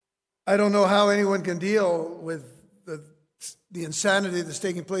I don't know how anyone can deal with the insanity that's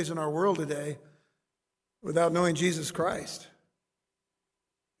taking place in our world today without knowing Jesus Christ.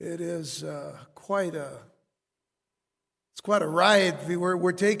 It is quite a ride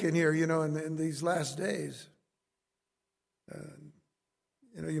we're taking here, in these last days.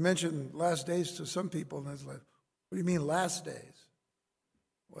 You mentioned last days to some people, and it's like, what do you mean last days?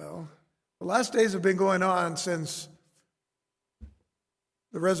 Well, the last days have been going on since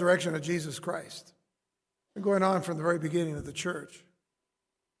the resurrection of Jesus Christ. Been going on from the very beginning of the church.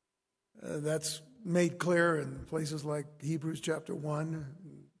 That's made clear in places like Hebrews chapter 1,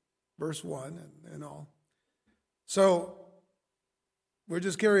 verse 1, and all. So we're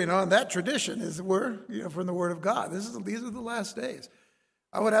just carrying on that tradition, as it were, from the Word of God. These are the last days.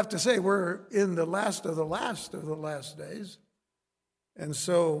 I would have to say we're in the last of the last of the last days. And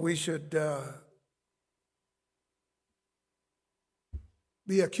so we should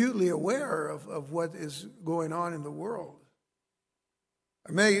be acutely aware of what is going on in the world.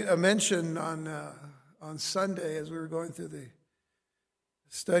 I made a mention on Sunday as we were going through the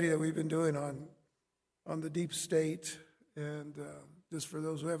study that we've been doing on the deep state. And just for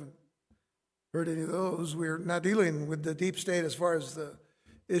those who haven't heard any of those, we're not dealing with the deep state as far as the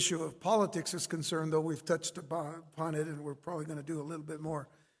issue of politics is concerned, though we've touched upon it, and we're probably going to do a little bit more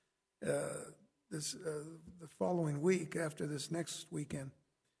the following week after this next weekend.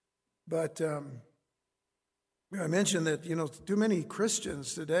 But I mentioned that too many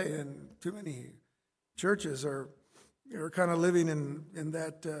Christians today and too many churches are kind of living in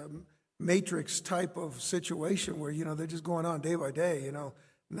that matrix type of situation where they're just going on day by day.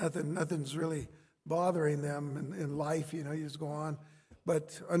 Nothing's really bothering them in life. You just go on.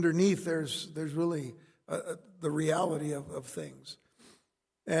 But underneath, there's really the reality of things.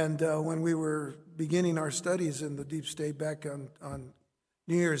 And when we were beginning our studies in the deep state back on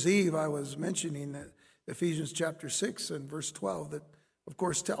New Year's Eve, I was mentioning that Ephesians chapter 6 and verse 12 that, of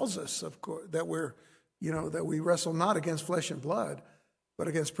course, tells us, that that we wrestle not against flesh and blood, but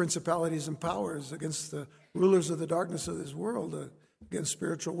against principalities and powers, against the rulers of the darkness of this world, against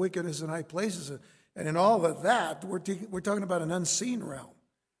spiritual wickedness in high places. And in all of that, we're talking about an unseen realm.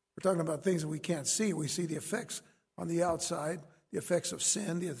 We're talking about things that we can't see. We see the effects on the outside, the effects of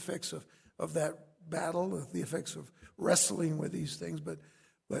sin, the effects of that battle, the effects of wrestling with these things, but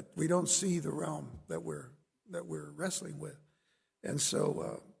we don't see the realm that we're wrestling with. And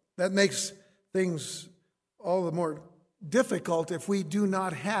so that makes things all the more difficult if we do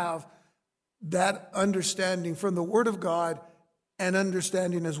not have that understanding from the Word of God, and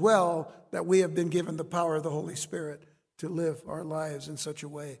understanding as well that we have been given the power of the Holy Spirit to live our lives in such a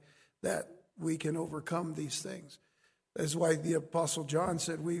way that we can overcome these things. That's why the Apostle John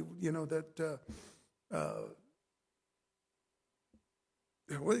said he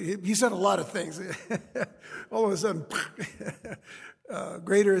said a lot of things. All of a sudden,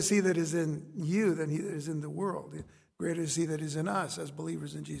 greater is he that is in you than he that is in the world. Greater is he that is in us as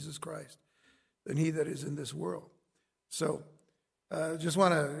believers in Jesus Christ than he that is in this world. So, just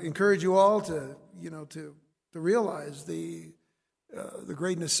want to encourage you all to realize the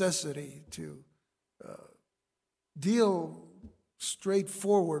great necessity to deal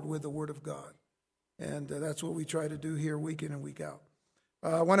straightforward with the Word of God, and that's what we try to do here week in and week out.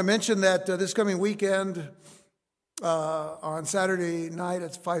 I want to mention that this coming weekend, on Saturday night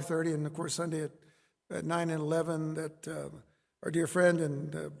at 5:30, and of course Sunday at 9 and 11, that our dear friend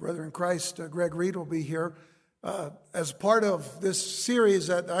and brother in Christ, Greg Reed, will be here. As part of this series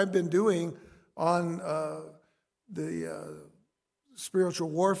that I've been doing on the spiritual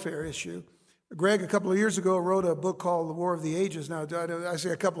warfare issue, Greg, a couple of years ago, wrote a book called The War of the Ages. Now, I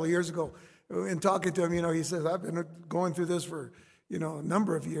say a couple of years ago, in talking to him, he says, I've been going through this for, a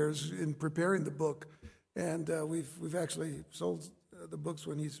number of years in preparing the book. And we've actually sold the books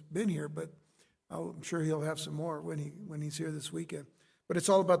when he's been here, but I'm sure he'll have some more when he's here this weekend. But it's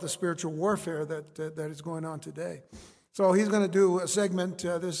all about the spiritual warfare that is going on today. So he's going to do a segment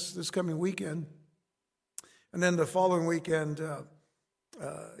this coming weekend. And then the following weekend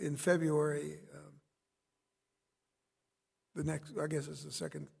in February, I guess it's the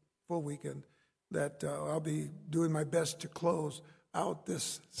second full weekend, that I'll be doing my best to close out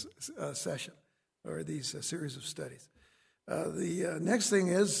this session or these series of studies. The next thing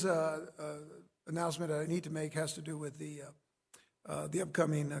is announcement that I need to make has to do with the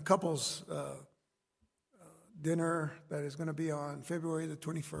upcoming couples dinner that is going to be on February the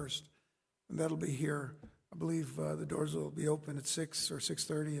 21st, and that'll be here. I believe the doors will be open at 6 or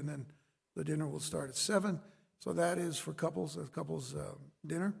 6:30, and then the dinner will start at 7. So that is for couples, a couples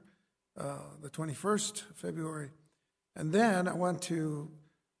dinner, the 21st of February. And then I want to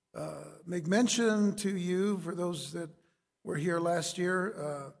make mention to you, for those that were here last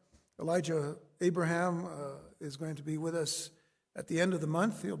year, Elijah Abraham is going to be with us at the end of the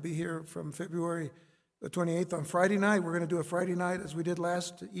month. He'll be here from February the 28th on Friday night. We're going to do a Friday night as we did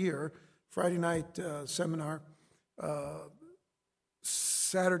last year, Friday night seminar.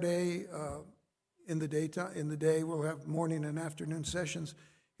 Saturday in the day, we'll have morning and afternoon sessions.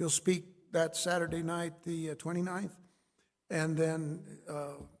 He'll speak that Saturday night, the 29th. And then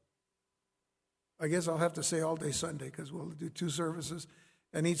I guess I'll have to say all day Sunday, because we'll do 2 services.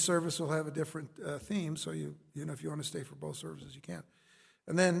 And each service will have a different theme, so you know, if you want to stay for both services, you can.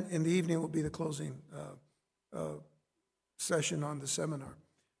 And then in the evening will be the closing session on the seminar.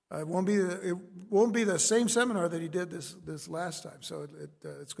 It won't be the same seminar that he did this last time, so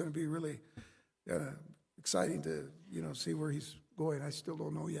it's going to be really exciting to see where he's going. I still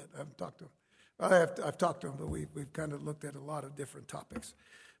don't know yet. I haven't talked to him. I've talked to him, but we've kind of looked at a lot of different topics.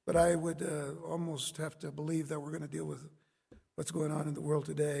 But I would almost have to believe that we're going to deal with what's going on in the world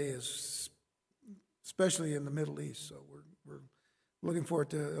today, especially in the Middle East. So we're looking forward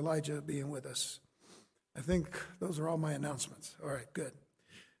to Elijah being with us. I think those are all my announcements. All right, good.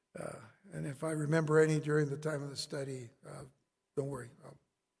 And if I remember any during the time of the study, don't worry.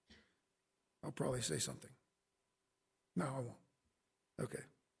 I'll probably say something. No, I won't. Okay.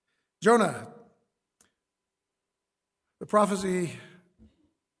 Jonah. The prophecy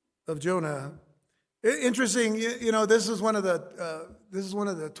of Jonah. Interesting. This is one of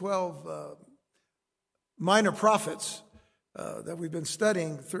the 12 minor prophets that we've been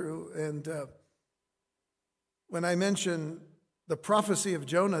studying through. And when I mention the prophecy of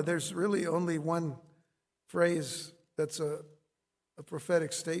Jonah, there's really only one phrase that's a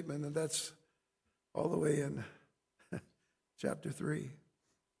prophetic statement, and that's all the way in chapter 3.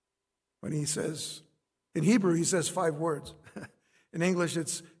 When he says, in Hebrew, he says 5 words. In English,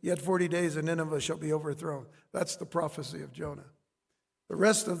 it's, yet 40 days and Nineveh shall be overthrown. That's the prophecy of Jonah. The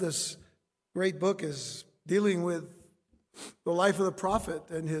rest of this great book is dealing with the life of the prophet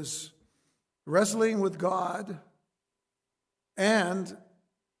and his wrestling with God, and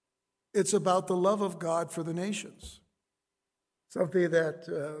it's about the love of God for the nations. Something that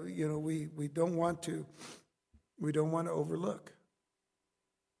we don't want to overlook.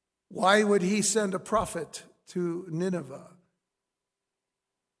 Why would he send a prophet to Nineveh,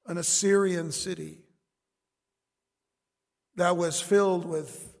 an Assyrian city that was filled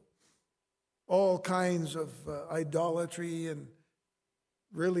with all kinds of idolatry and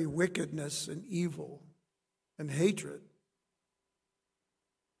really wickedness and evil and hatred?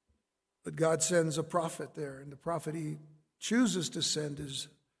 But God sends a prophet there, and the prophet he chooses to send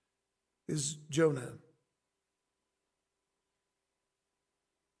is Jonah.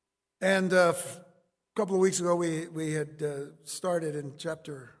 And a couple of weeks ago, we had started in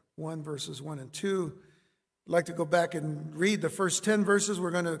chapter 1, verses 1 and 2. I'd like to go back and read the first 10 verses.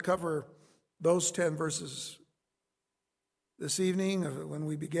 We're going to cover those 10 verses this evening. When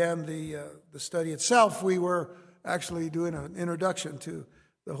we began the study itself, we were actually doing an introduction to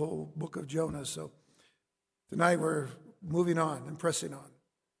the whole book of Jonah. So tonight we're moving on and pressing on.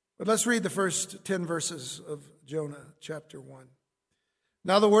 But let's read the first 10 verses of Jonah chapter 1.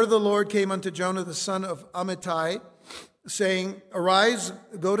 Now the word of the Lord came unto Jonah the son of Amittai, saying, Arise,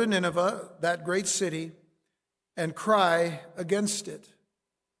 go to Nineveh, that great city, and cry against it,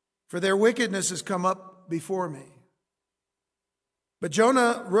 for their wickedness has come up before me. But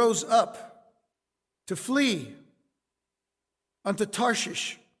Jonah rose up to flee unto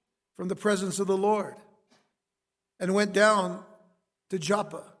Tarshish from the presence of the Lord, and went down to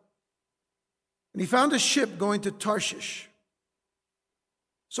Joppa. And he found a ship going to Tarshish.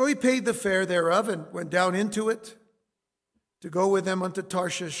 So he paid the fare thereof, and went down into it to go with them unto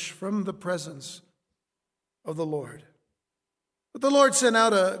Tarshish from the presence of the Lord. But the Lord sent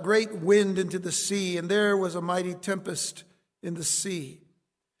out a great wind into the sea, and there was a mighty tempest in the sea,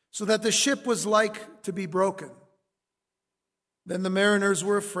 so that the ship was like to be broken. Then the mariners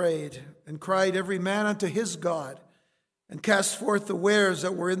were afraid, and cried every man unto his God, and cast forth the wares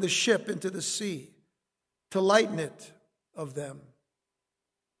that were in the ship into the sea, to lighten it of them.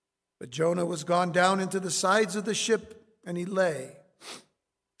 But Jonah was gone down into the sides of the ship, and he lay,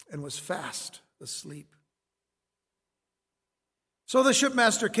 and was fast asleep. So the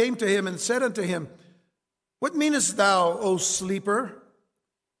shipmaster came to him and said unto him, What meanest thou, O sleeper?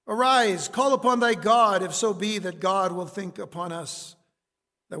 Arise, call upon thy God, if so be that God will think upon us,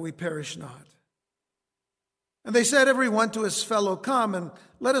 that we perish not. And they said every one to his fellow, Come, and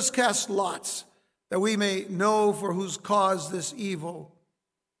let us cast lots, that we may know for whose cause this evil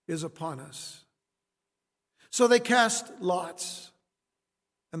is upon us. So they cast lots,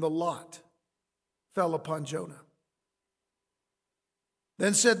 and the lot fell upon Jonah.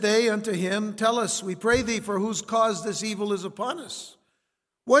 Then said they unto him, Tell us, we pray thee, for whose cause this evil is upon us?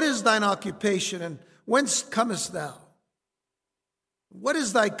 What is thine occupation, and whence comest thou? What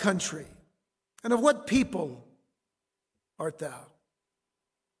is thy country, and of what people art thou?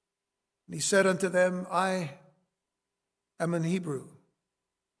 And he said unto them, I am an Hebrew,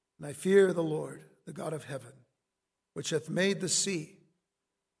 and I fear the Lord, the God of heaven, which hath made the sea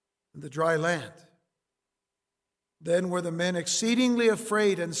and the dry land. Then were the men exceedingly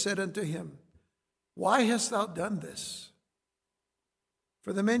afraid, and said unto him, Why hast thou done this?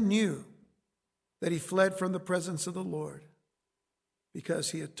 For the men knew that he fled from the presence of the Lord,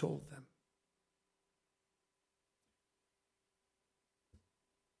 because he had told them.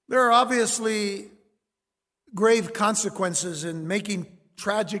 There are obviously grave consequences in making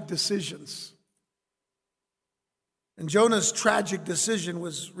tragic decisions. And Jonah's tragic decision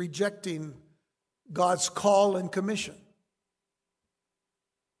was rejecting God's call and commission.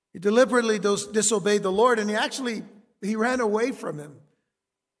 He deliberately disobeyed the Lord, and he ran away from him.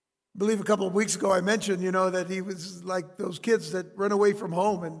 I believe a couple of weeks ago I mentioned, that he was like those kids that run away from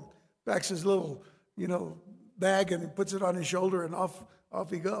home and packs his little, bag and puts it on his shoulder and off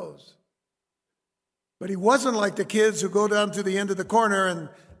he goes. But he wasn't like the kids who go down to the end of the corner and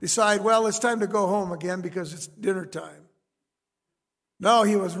decide, well, it's time to go home again because it's dinner time. No,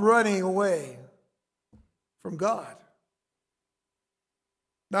 he was running away from God.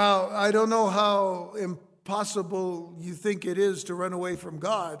 Now, I don't know how impossible you think it is to run away from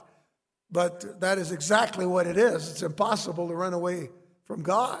God, but that is exactly what it is. It's impossible to run away from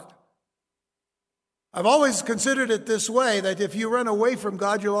God. I've always considered it this way, that if you run away from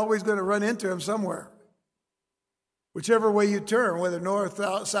God, you're always going to run into him somewhere. Whichever way you turn, whether north,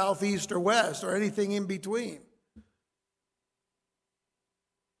 south, east, or west, or anything in between.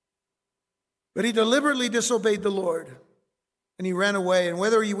 But he deliberately disobeyed the Lord, and he ran away. And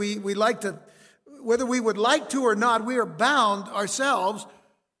whether we would like to or not, we are bound ourselves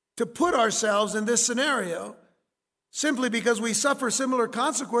to put ourselves in this scenario, simply because we suffer similar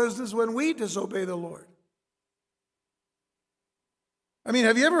consequences when we disobey the Lord. I mean,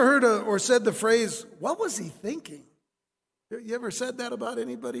 have you ever heard or said the phrase, what was he thinking? You ever said that about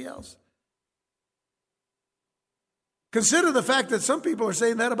anybody else? Consider the fact that some people are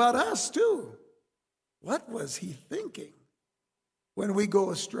saying that about us too. What was he thinking when we go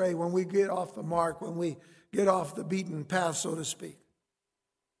astray, when we get off the mark, when we get off the beaten path, so to speak?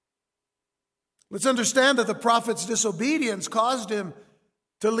 Let's understand that the prophet's disobedience caused him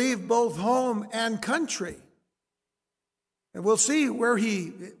to leave both home and country. And we'll see where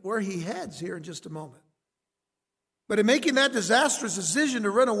he heads here in just a moment. But in making that disastrous decision to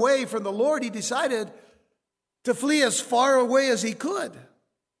run away from the Lord, he decided to flee as far away as he could.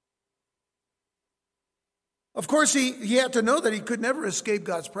 Of course, he had to know that he could never escape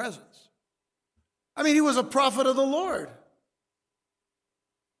God's presence. I mean, he was a prophet of the Lord.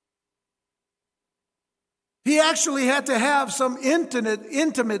 He actually had to have some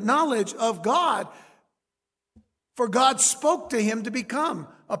intimate knowledge of God, for God spoke to him to become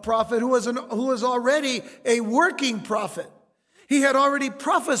a prophet who was already a working prophet. He had already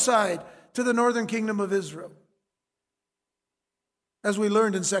prophesied to the northern kingdom of Israel, as we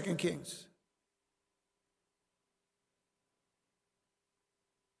learned in 2 Kings.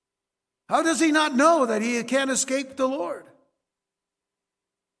 How does he not know that he can't escape the Lord?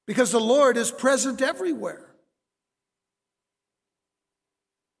 Because the Lord is present everywhere.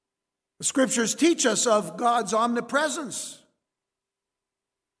 The scriptures teach us of God's omnipresence.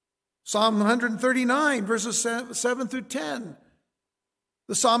 Psalm 139, verses 7 through 10.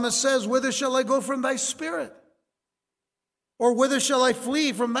 The psalmist says, Whither shall I go from thy spirit? Or whither shall I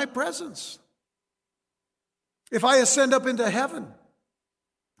flee from thy presence? If I ascend up into heaven,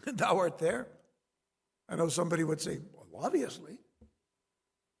 thou art there. I know somebody would say, well, obviously.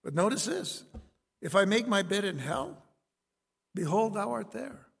 But notice this. If I make my bed in hell, behold, thou art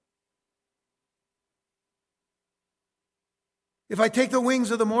there. If I take the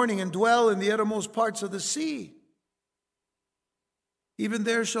wings of the morning and dwell in the uttermost parts of the sea, even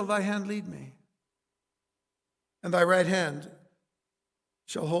there shall thy hand lead me, and thy right hand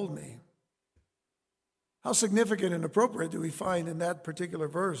shall hold me. How significant and appropriate do we find in that particular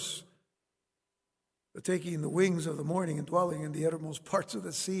verse, the taking the wings of the morning and dwelling in the uttermost parts of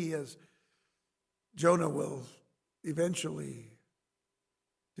the sea, as Jonah will eventually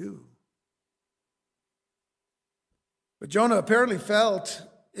do. But Jonah apparently felt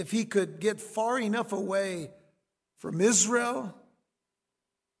if he could get far enough away from Israel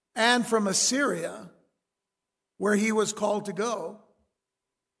and from Assyria, where he was called to go,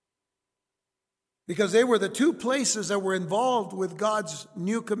 because they were the two places that were involved with God's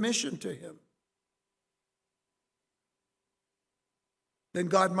new commission to him, then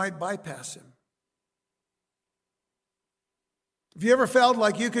God might bypass him. Have you ever felt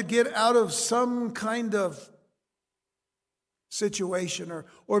like you could get out of some kind of situation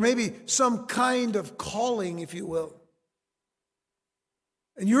or maybe some kind of calling, if you will,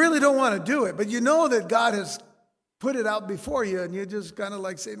 and you really don't want to do it, but you know that God has put it out before you, and you're just kind of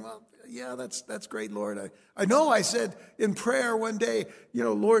like saying, well, yeah, that's great, Lord. I know I said in prayer one day,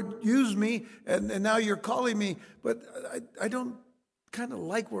 Lord, use me, and now you're calling me, but I don't kind of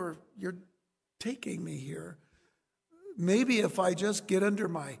like where you're taking me here. Maybe if I just get under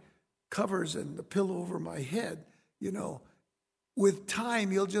my covers and the pillow over my head, with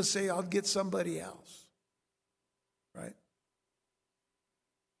time, you'll just say, I'll get somebody else. Right?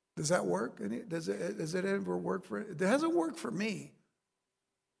 Does that work? Does it ever work for it? It hasn't worked for me.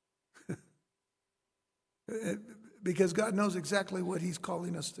 Because God knows exactly what he's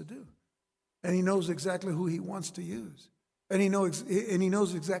calling us to do. And he knows exactly who he wants to use. And he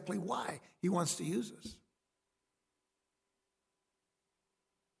knows exactly why he wants to use us.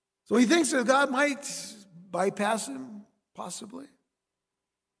 So he thinks that God might bypass him, possibly.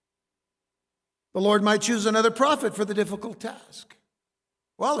 The Lord might choose another prophet for the difficult task.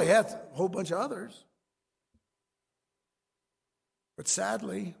 Well, he had a whole bunch of others. But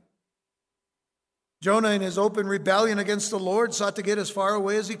sadly, Jonah, in his open rebellion against the Lord, sought to get as far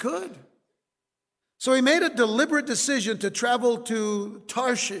away as he could. So he made a deliberate decision to travel to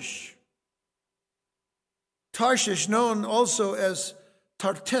Tarshish. Tarshish, known also as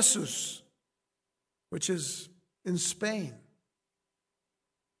Tartessus, which is in Spain,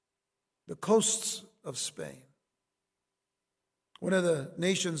 the coasts of Spain, one of the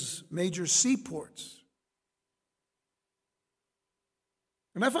nation's major seaports.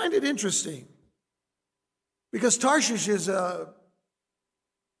 And I find it interesting because Tarshish is a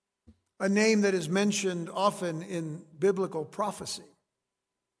name that is mentioned often in biblical prophecy.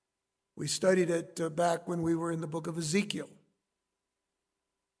 We studied it back when we were in the book of Ezekiel.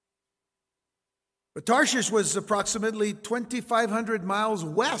 But Tarshish was approximately 2,500 miles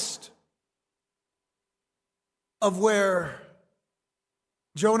west of where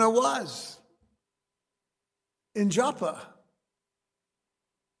Jonah was, in Joppa.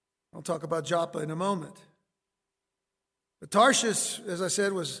 I'll talk about Joppa in a moment. But Tarshish, as I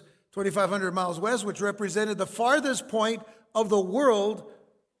said, was 2,500 miles west, which represented the farthest point of the world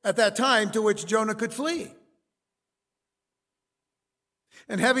at that time to which Jonah could flee.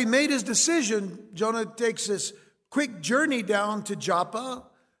 And having made his decision, Jonah takes this quick journey down to Joppa,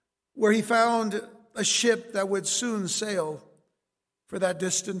 where he found a ship that would soon sail for that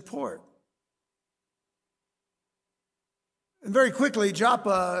distant port. And very quickly,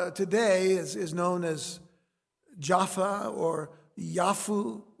 Joppa today is known as Jaffa or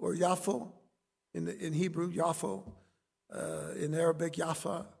Yafu or Yafo in Hebrew, Yafo, in Arabic,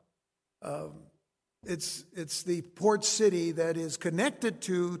 Jaffa. It's the port city that is connected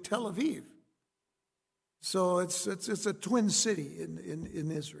to Tel Aviv. So it's a twin city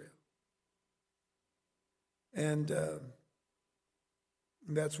in Israel. And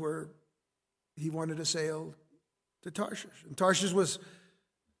that's where he wanted to sail to Tarshish. And Tarshish was,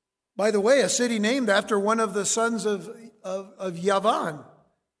 by the way, a city named after one of the sons of Yavan.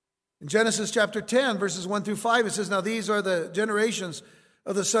 In Genesis chapter 10, verses 1 through 5, it says, now these are the generations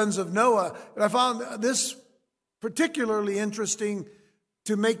of the sons of Noah. And I found this particularly interesting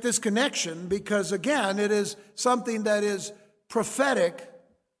to make this connection because, again, it is something that is prophetic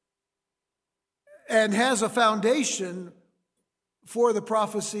and has a foundation for the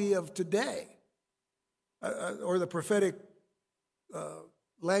prophecy of today, or the prophetic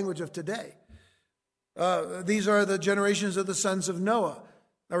language of today. These are the generations of the sons of Noah.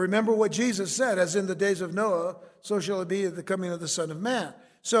 Now remember what Jesus said, as in the days of Noah, so shall it be at the coming of the Son of Man.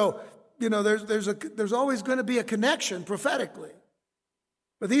 So, there's always going to be a connection prophetically.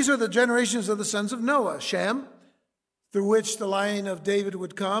 But these are the generations of the sons of Noah. Shem, through which the line of David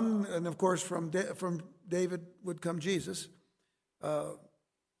would come, and of course from David would come Jesus.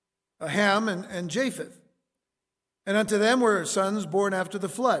 Ham and Japheth. And unto them were sons born after the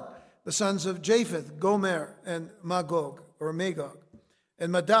flood, the sons of Japheth, Gomer and Magog, or Magog,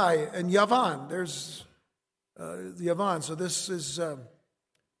 and Madai and Yavan. There's Yavan. So this is,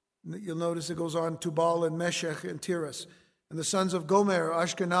 you'll notice it goes on, Tubal and Meshech and Tiras. And the sons of Gomer,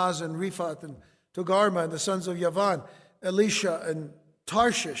 Ashkenaz and Riphath and Togarma, and the sons of Yavan, Elisha and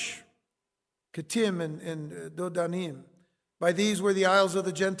Tarshish, Kittim and Dodanim. By these were the isles of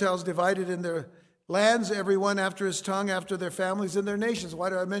the Gentiles divided in their lands, everyone after his tongue, after their families and their nations. Why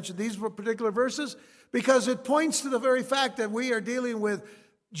do I mention these particular verses? Because it points to the very fact that we are dealing with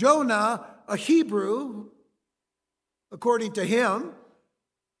Jonah, a Hebrew, according to him,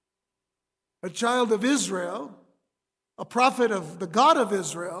 a child of Israel, a prophet of the God of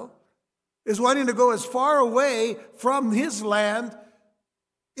Israel, is wanting to go as far away from his land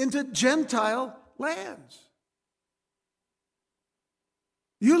into Gentile lands.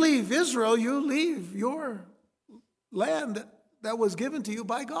 You leave Israel, you leave your land that was given to you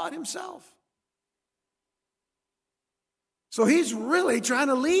by God himself. So he's really trying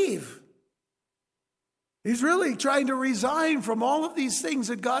to leave. He's really trying to resign from all of these things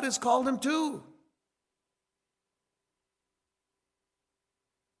that God has called him to.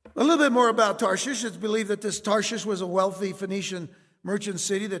 A little bit more about Tarshish. It's believed that this Tarshish was a wealthy Phoenician merchant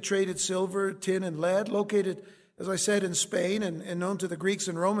city that traded silver, tin, and lead, located, as I said, in Spain and known to the Greeks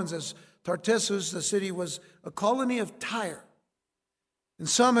and Romans as Tartessus. The city was a colony of Tyre. And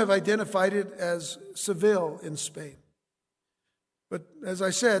some have identified it as Seville in Spain. But as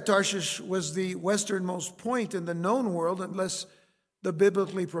I said, Tarshish was the westernmost point in the known world, unless the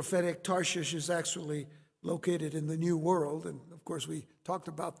biblically prophetic Tarshish is actually located in the New World. And of course, we talked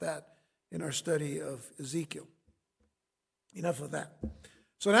about that in our study of Ezekiel. Enough of that.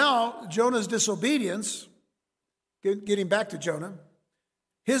 So now, Jonah's disobedience, getting back to Jonah,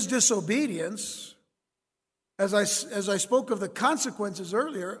 his disobedience, as I spoke of the consequences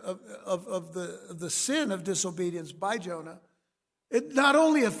earlier of the sin of disobedience by Jonah, it not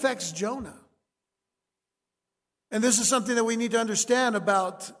only affects Jonah, and this is something that we need to understand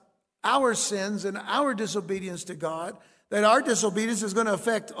about our sins and our disobedience to God, that our disobedience is going to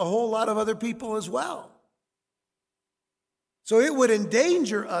affect a whole lot of other people as well. So it would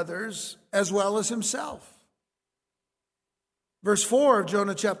endanger others as well as himself. Verse 4 of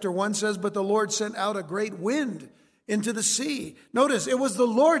Jonah chapter 1 says, "But the Lord sent out a great wind into the sea." Notice, it was the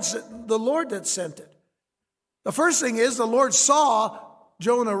Lord that sent it. The first thing is, the Lord saw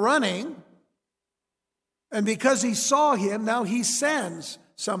Jonah running, and because he saw him, now he sends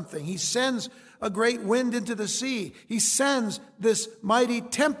something. He sends a great wind into the sea. He sends this mighty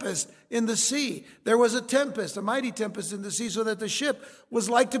tempest in the sea. There was a tempest, a mighty tempest in the sea, so that the ship was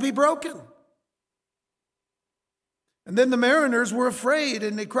like to be broken. And then the mariners were afraid,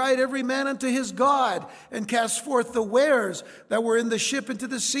 and they cried every man unto his God, and cast forth the wares that were in the ship into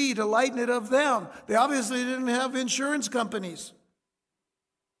the sea to lighten it of them. They obviously didn't have insurance companies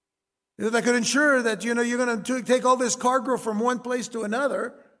that could ensure that, you're going to take all this cargo from one place to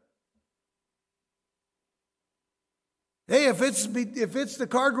another. Hey, if it's the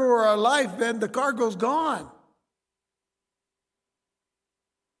cargo or our life, then the cargo's gone.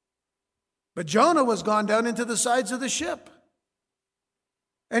 But Jonah was gone down into the sides of the ship,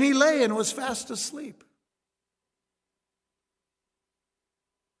 and he lay and was fast asleep.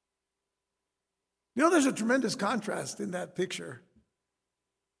 There's a tremendous contrast in that picture.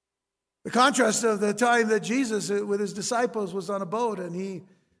 The contrast of the time that Jesus with his disciples was on a boat, and he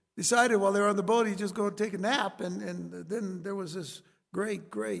decided while they were on the boat, he'd just go take a nap, and then there was this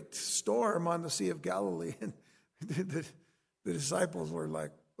great storm on the Sea of Galilee, and the disciples were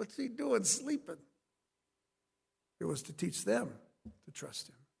like, "What's he doing sleeping?" It was to teach them to trust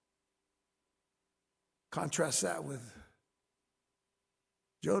him. Contrast that with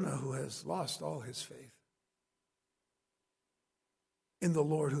Jonah, who has lost all his faith in the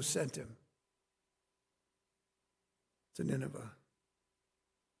Lord who sent him to Nineveh.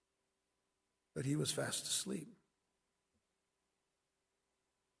 But he was fast asleep.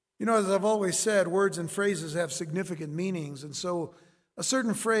 As I've always said, words and phrases have significant meanings, and so a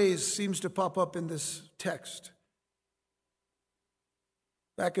certain phrase seems to pop up in this text.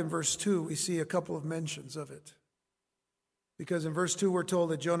 Back in verse 2, we see a couple of mentions of it. Because in verse 2, we're told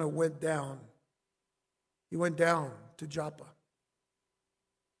that Jonah went down. He went down to Joppa.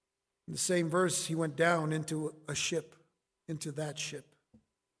 In the same verse, he went down into a ship, into that ship.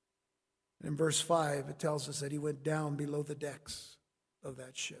 And in verse 5, it tells us that he went down below the decks of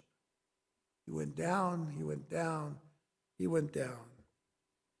that ship. He went down, he went down, he went down.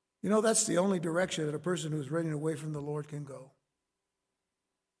 That's the only direction that a person who's running away from the Lord can go.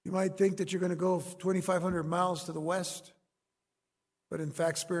 You might think that you're going to go 2,500 miles to the west, but in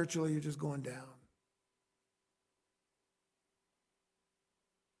fact, spiritually, you're just going down.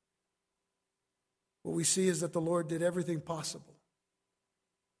 What we see is that the Lord did everything possible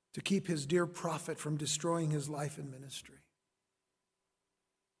to keep his dear prophet from destroying his life and ministry.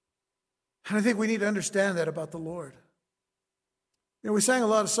 And I think we need to understand that about the Lord. We sang a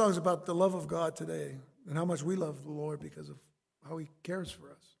lot of songs about the love of God today and how much we love the Lord because of how he cares for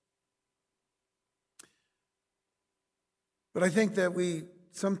us. But I think that we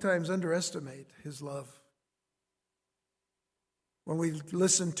sometimes underestimate his love. When we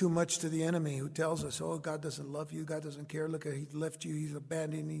listen too much to the enemy who tells us, oh, God doesn't love you, God doesn't care, look, he left you, he's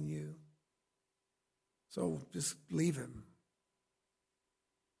abandoning you. So just leave him.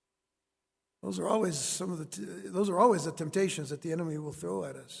 Those are always the temptations that the enemy will throw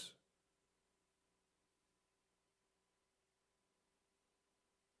at us.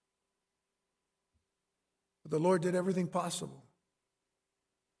 But the Lord did everything possible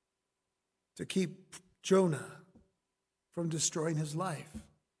to keep Jonah from destroying his life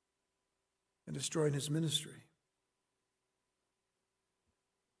and destroying his ministry.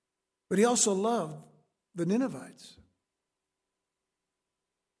 But he also loved the Ninevites,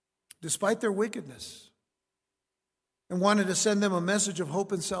 despite their wickedness, and wanted to send them a message of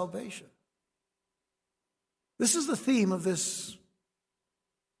hope and salvation. This is the theme of this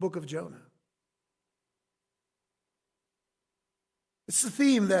book of Jonah. It's the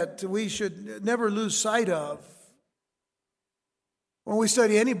theme that we should never lose sight of when we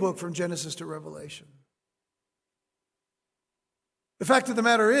study any book from Genesis to Revelation. The fact of the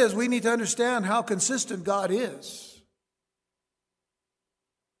matter is, we need to understand how consistent God is.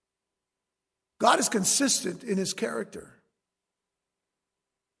 God is consistent in his character.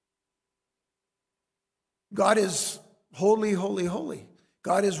 God is holy, holy, holy.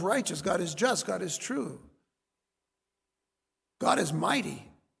 God is righteous. God is just. God is true. God is mighty.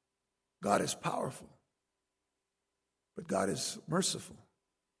 God is powerful. But God is merciful.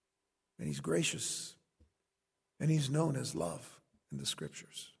 And he's gracious. And he's known as love in the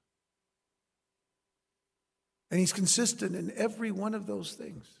scriptures. And he's consistent in every one of those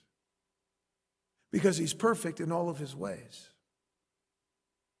things, because he's perfect in all of his ways.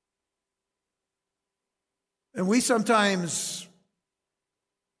 And we sometimes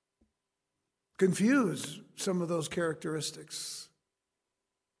confuse some of those characteristics.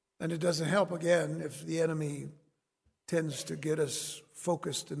 And it doesn't help, again, if the enemy tends to get us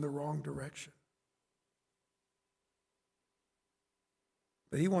focused in the wrong direction.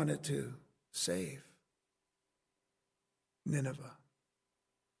 But he wanted to save Nineveh,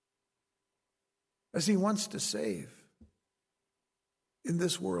 as he wants to save in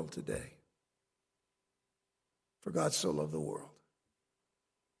this world today. For God so loved the world,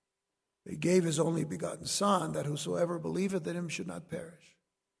 he gave his only begotten Son, that whosoever believeth in him should not perish,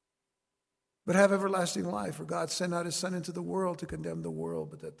 but have everlasting life. For God sent not his Son into the world to condemn the world,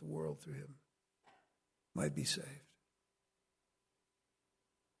 but that the world through him might be saved.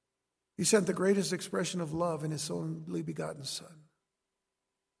 He sent the greatest expression of love in his only begotten Son.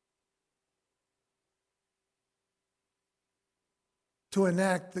 To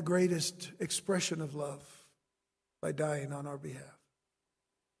enact the greatest expression of love by dying on our behalf.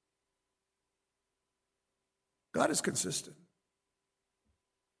 God is consistent.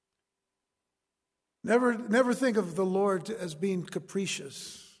 Never think of the Lord as being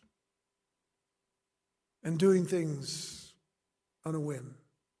capricious and doing things on a whim.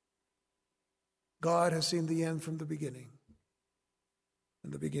 God has seen the end from the beginning,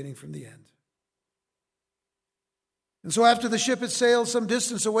 and the beginning from the end. And so after the ship had sailed some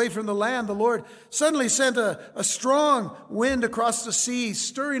distance away from the land, the Lord suddenly sent a strong wind across the sea,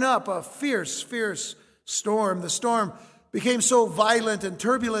 stirring up a fierce, fierce storm. The storm became so violent and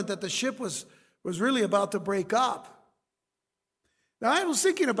turbulent that the ship was really about to break up. Now, I was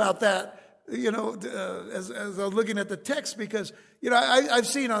thinking about that, as I was looking at the text, because, I've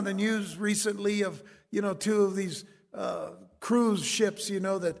seen on the news recently of, two of these cruise ships,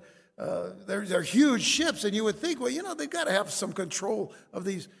 that they're huge ships, and you would think, well, they've got to have some control of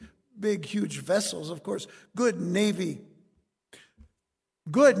these big, huge vessels. Of course, good Navy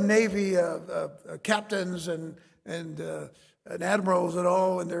captains and admirals and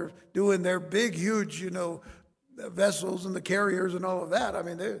all, and they're doing their big, huge, vessels and the carriers and all of that. I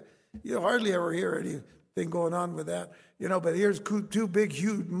mean, you hardly ever hear anything going on with that, But here's two big,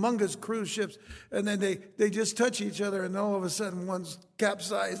 huge, humongous cruise ships, and then they just touch each other, and all of a sudden one's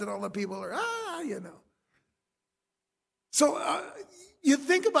capsized, and all the people are So you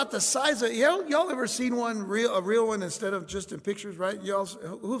think about the size of y'all ever seen a real one instead of just in pictures, right? Y'all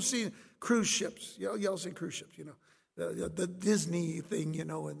who've seen cruise ships? Y'all seen cruise ships, the Disney thing, and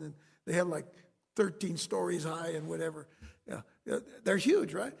then they have like 13 stories high and whatever. Yeah, they're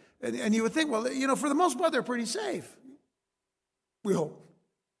huge, right? And you would think, well, for the most part, they're pretty safe. We hope.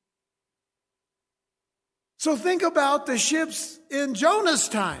 So think about the ships in Jonah's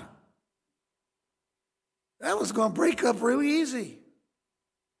time. That was going to break up really easy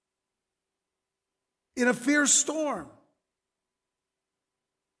in a fierce storm.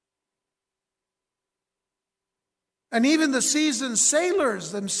 And even the seasoned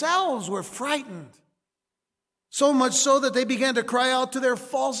sailors themselves were frightened. So much so that they began to cry out to their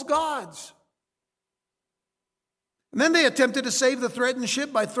false gods. And then they attempted to save the threatened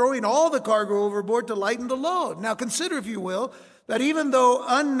ship by throwing all the cargo overboard to lighten the load. Now consider, if you will, that even though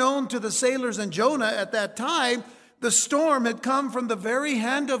unknown to the sailors and Jonah at that time, the storm had come from the very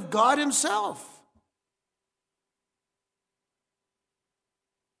hand of God himself.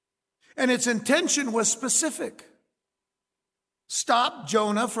 And its intention was specific. Stop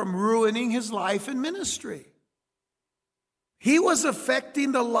Jonah from ruining his life and ministry. He was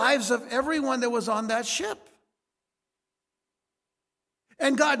affecting the lives of everyone that was on that ship.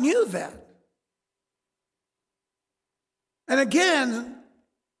 And God knew that. And again,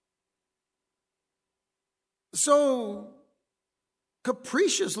 so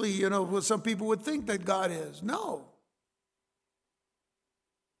capriciously, what some people would think that God is. No.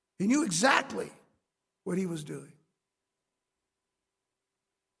 He knew exactly what he was doing.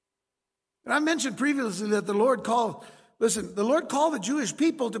 And I mentioned previously that the Lord called the Jewish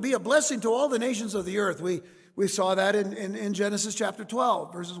people to be a blessing to all the nations of the earth. We saw that in Genesis chapter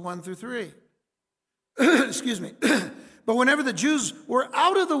 12, verses 1 through 3. Excuse me. But whenever the Jews were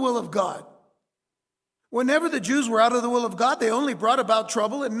out of the will of God, they only brought about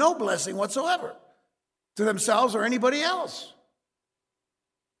trouble and no blessing whatsoever to themselves or anybody else.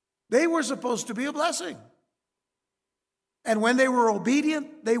 They were supposed to be a blessing. And when they were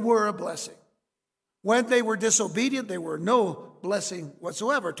obedient, they were a blessing. When they were disobedient, they were no blessing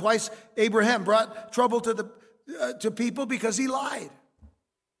whatsoever. Twice Abraham brought trouble to people because he lied.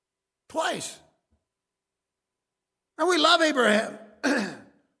 Twice. And we love Abraham.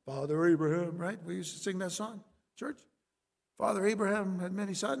 Father Abraham, right? We used to sing that song, church. Father Abraham had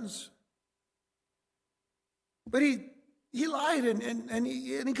many sons. But he lied and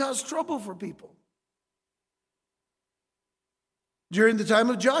he caused trouble for people. During the time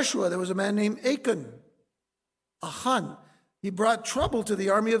of Joshua, there was a man named Achan. He brought trouble to the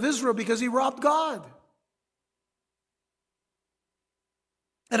army of Israel because he robbed God.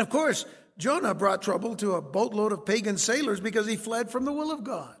 And of course, Jonah brought trouble to a boatload of pagan sailors because he fled from the will of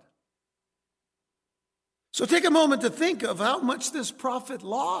God. So take a moment to think of how much this prophet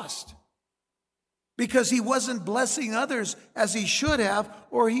lost because he wasn't blessing others as he should have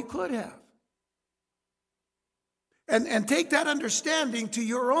or he could have. And take that understanding to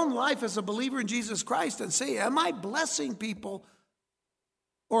your own life as a believer in Jesus Christ and say, am I blessing people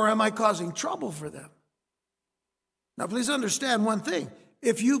or am I causing trouble for them? Now, please understand one thing.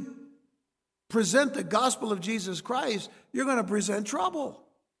 If you present the gospel of Jesus Christ, you're going to present trouble.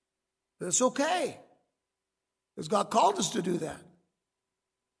 That's okay. Because God called us to do that.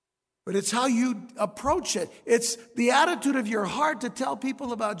 But it's how you approach it. It's the attitude of your heart to tell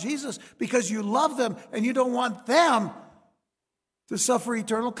people about Jesus because you love them and you don't want them to suffer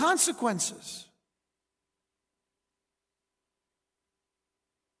eternal consequences.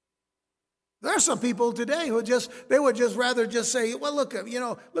 There are some people today who would just rather just say, well, look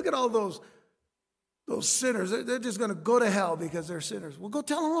at all those sinners. They're just going to go to hell because they're sinners. Well, go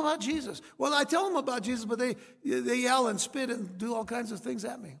tell them about Jesus. Well, I tell them about Jesus, but they yell and spit and do all kinds of things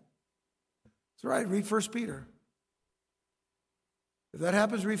at me. That's right, read 1 Peter. If that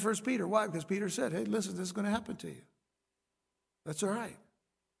happens, read 1 Peter. Why? Because Peter said, hey, listen, this is going to happen to you. That's all right.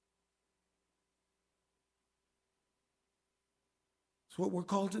 It's what we're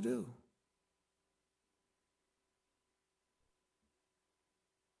called to do.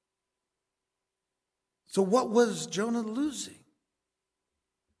 So what was Jonah losing?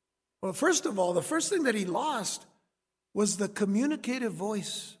 Well, first of all, the first thing that he lost was the communicative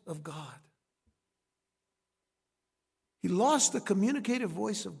voice of God. He lost the communicative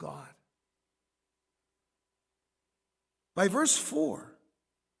voice of God. By verse 4,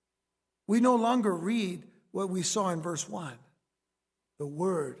 we no longer read what we saw in verse 1. The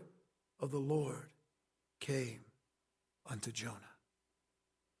word of the Lord came unto Jonah.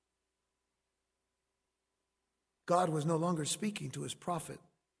 God was no longer speaking to his prophet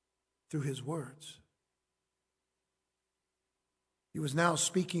through his words. He was now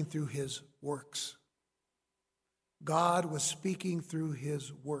speaking through his works. God was speaking through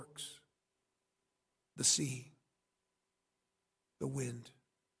his works. The sea, the wind,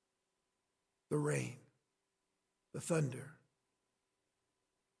 the rain, the thunder,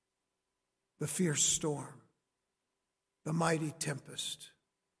 the fierce storm, the mighty tempest,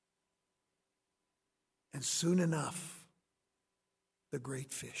 and soon enough, the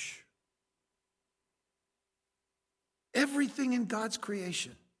great fish. Everything in God's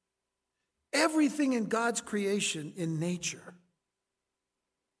creation, in nature,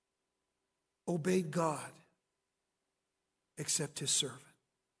 obeyed God except his servant.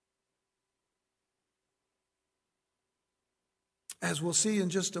 As we'll see in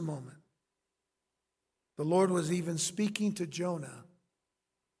just a moment, the Lord was even speaking to Jonah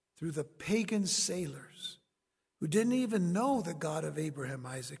through the pagan sailors who didn't even know the God of Abraham,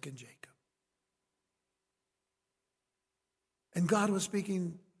 Isaac, and Jacob. And God was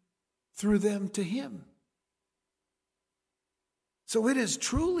speaking through them to him. So it is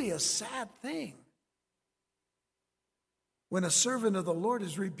truly a sad thing when a servant of the Lord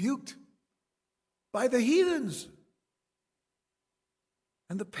is rebuked by the heathens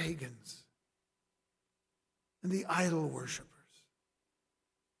and the pagans and the idol worshipers.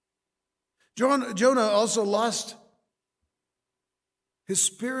 Jonah also lost his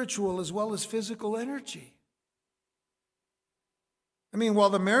spiritual as well as physical energy. I mean, while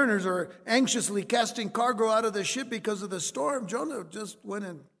the mariners are anxiously casting cargo out of the ship because of the storm, Jonah just went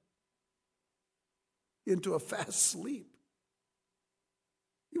into a fast sleep.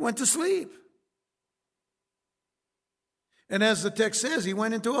 He went to sleep. And as the text says, he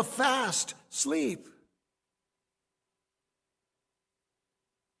went into a fast sleep.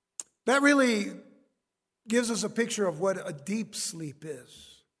 That really gives us a picture of what a deep sleep is.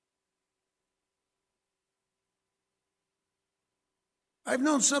 I've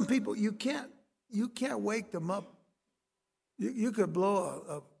known some people, you can't wake them up. You could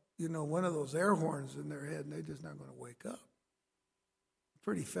blow one of those air horns in their head and they're just not going to wake up.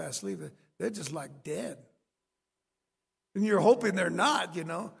 Pretty fast sleep. They're just like dead. And you're hoping they're not,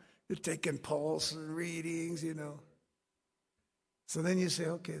 You're taking pulse and readings, So then you say,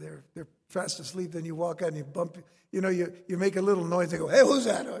 okay, they're fast asleep. Then you walk out and you bump, you make a little noise. They go, hey, who's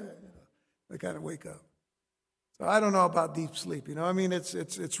that? They kind of wake up. So I don't know about deep sleep. I mean,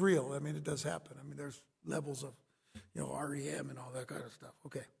 it's real. I mean, it does happen. I mean, there's levels of, REM and all that kind of stuff.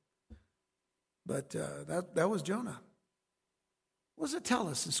 Okay. But that was Jonah. What does it tell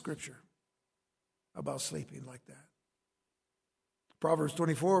us in Scripture about sleeping like that? Proverbs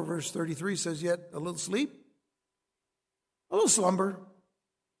 24, verse 33 says, yet a little sleep, a little slumber,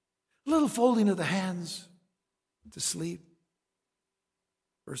 a little folding of the hands to sleep.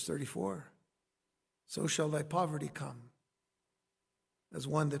 Verse 34, so shall thy poverty come as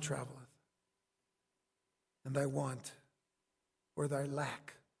one that traveleth, and thy want or thy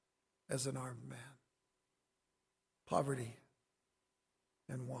lack as an armed man. Poverty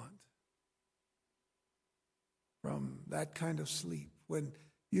and want. From that kind of sleep, when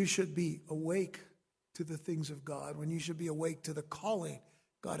you should be awake to the things of God, when you should be awake to the calling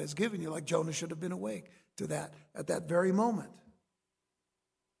God has given you, like Jonah should have been awake to that at that very moment.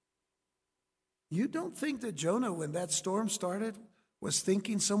 You don't think that Jonah, when that storm started, was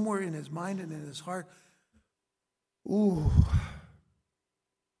thinking somewhere in his mind and in his heart, ooh,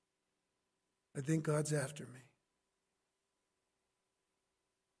 I think God's after me.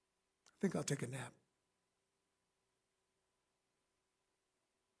 I think I'll take a nap.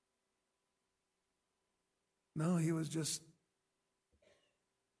 No, he was just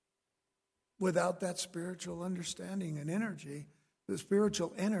without that spiritual understanding and energy. The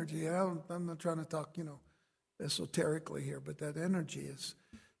spiritual energy, I'm not trying to talk, esoterically here, but that energy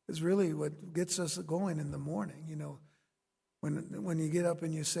is really what gets us going in the morning, When you get up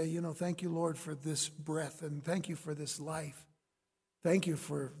and you say, thank you, Lord, for this breath, and thank you for this life. Thank you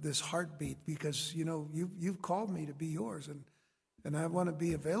for this heartbeat, because, you've called me to be yours, and I want to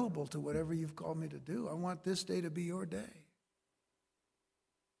be available to whatever you've called me to do. I want this day to be your day.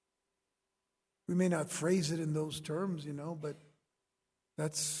 We may not phrase it in those terms, but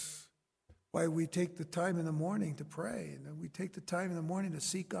that's why we take the time in the morning to pray, and we take the time in the morning to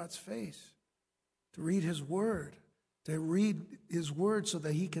seek God's face, to read His Word, so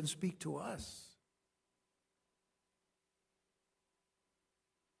that He can speak to us.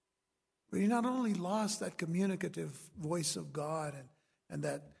 But He not only lost that communicative voice of God and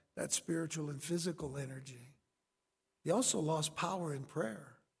that spiritual and physical energy, He also lost power in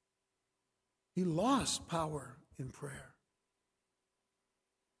prayer. He lost power in prayer.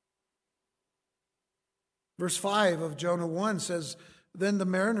 Verse 5 of Jonah 1 says, then the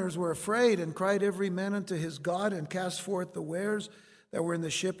mariners were afraid and cried every man unto his God and cast forth the wares that were in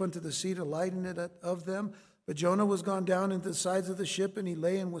the ship unto the sea to lighten it of them. But Jonah was gone down into the sides of the ship, and he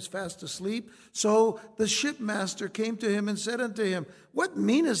lay and was fast asleep. So the shipmaster came to him and said unto him, what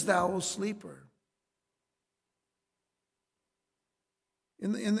meanest thou, O sleeper?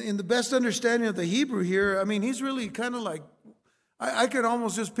 In the best understanding of the Hebrew here, I mean, he's really kind of like, I could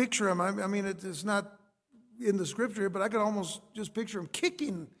almost just picture him. I mean, it's not in the scripture, but I could almost just picture him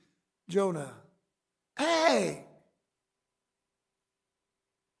kicking Jonah. Hey,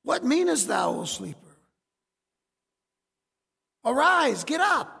 what meanest thou, O sleeper? Arise, get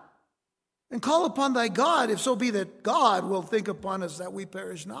up, and call upon thy God, if so be that God will think upon us that we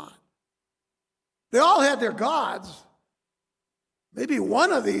perish not. They all had their gods. Maybe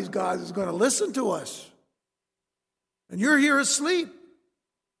one of these gods is going to listen to us. And you're here asleep.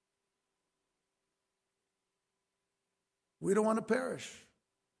 We don't want to perish.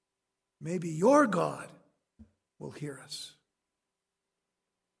 Maybe your God will hear us.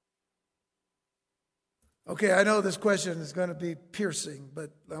 Okay, I know this question is going to be piercing,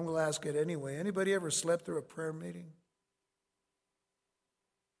 but I'm going to ask it anyway. Anybody ever slept through a prayer meeting?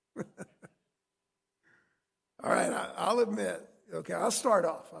 All right, I'll admit. Okay, I'll start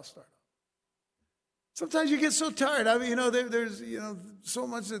off. Sometimes you get so tired. I mean, there's so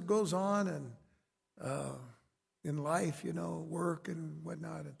much that goes on and in life, work and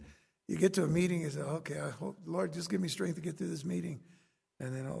whatnot. And you get to a meeting and say, okay, I hope, Lord, just give me strength to get through this meeting.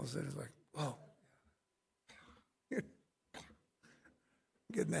 And then all of a sudden it's like, whoa.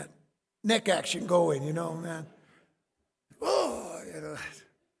 Getting that neck action going, man. Oh,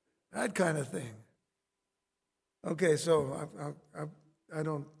 that kind of thing. Okay, so I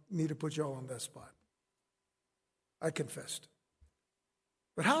don't need to put you all on that spot. I confessed.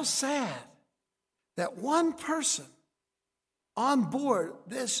 But how sad that one person on board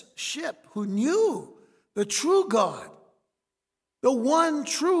this ship who knew the true God, the one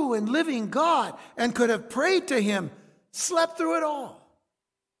true and living God, and could have prayed to him, slept through it all.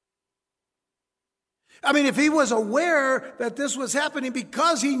 I mean, if he was aware that this was happening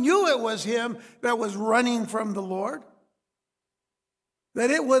because he knew it was him that was running from the Lord,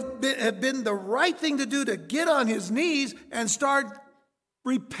 that it would have been the right thing to do to get on his knees and start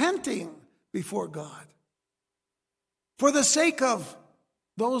repenting before God for the sake of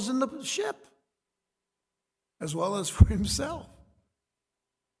those in the ship as well as for himself.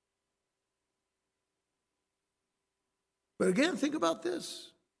 But again, think about this.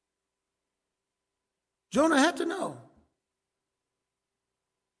 Jonah had to know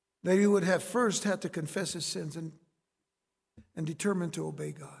that he would have first had to confess his sins and determine to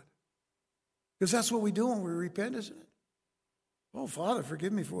obey God. Because that's what we do when we repent, isn't it? Oh, Father,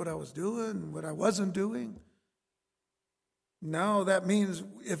 forgive me for what I was doing, what I wasn't doing. Now that means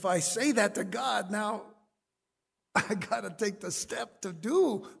if I say that to God, now I got to take the step to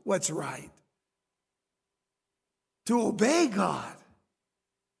do what's right, to obey God.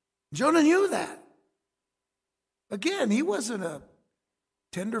 Jonah knew that. Again, he wasn't a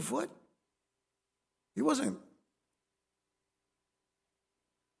tenderfoot. He wasn't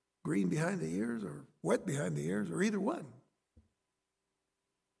green behind the ears or wet behind the ears or either one.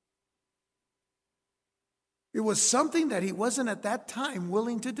 It was something that he wasn't at that time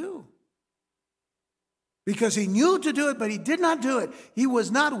willing to do. Because he knew to do it, but he did not do it. He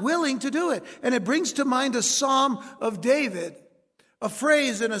was not willing to do it. And it brings to mind a Psalm of David, a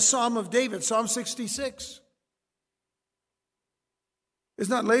phrase in a Psalm of David, Psalm 66. It's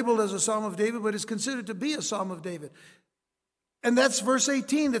not labeled as a Psalm of David, but it's considered to be a Psalm of David. And that's verse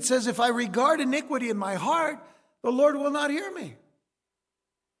 18 that says, if I regard iniquity in my heart, the Lord will not hear me.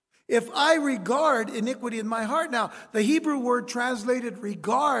 If I regard iniquity in my heart. Now, the Hebrew word translated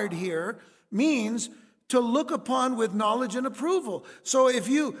regard here means to look upon with knowledge and approval. So if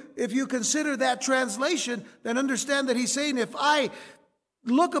you consider that translation, then understand that he's saying, if I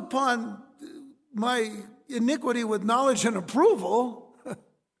look upon my iniquity with knowledge and approval,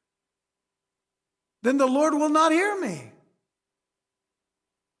 then the Lord will not hear me.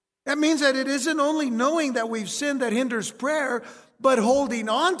 That means that it isn't only knowing that we've sinned that hinders prayer, but holding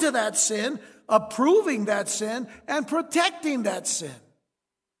on to that sin, approving that sin, and protecting that sin.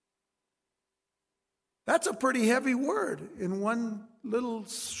 That's a pretty heavy word in one little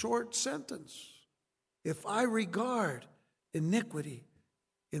short sentence. If I regard iniquity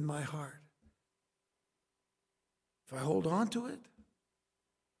in my heart, if I hold on to it,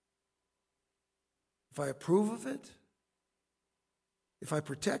 if I approve of it, if I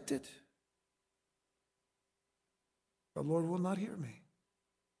protect it, the Lord will not hear me.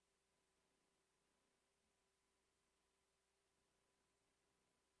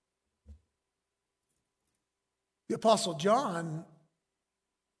 The Apostle John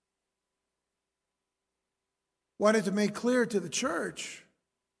wanted to make clear to the church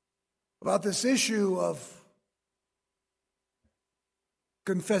about this issue of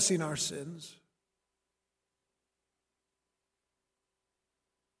confessing our sins.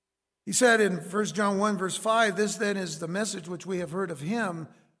 He said in 1 John 1, verse 5, this then is the message which we have heard of him,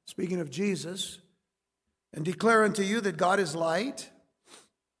 speaking of Jesus, and declare unto you that God is light,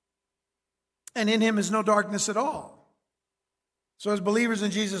 and in him is no darkness at all. So as believers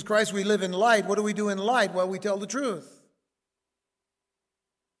in Jesus Christ, we live in light. What do we do in light? Well, we tell the truth.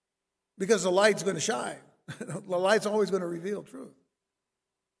 because the light's going to shine. The light's always going to reveal truth.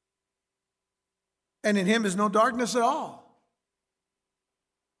 And in him is no darkness at all.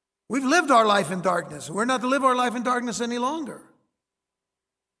 We've lived our life in darkness. We're not to live our life in darkness any longer.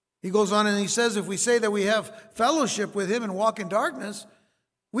 He goes on and he says, if we say that we have fellowship with him and walk in darkness,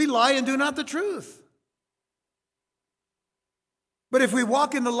 we lie and do not the truth. But if we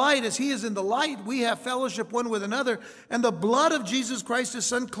walk in the light as he is in the light, we have fellowship one with another, and the blood of Jesus Christ, his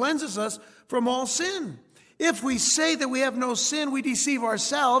Son, cleanses us from all sin. If we say that we have no sin, we deceive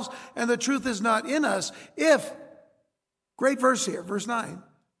ourselves, and the truth is not in us. If, great verse here, verse 9,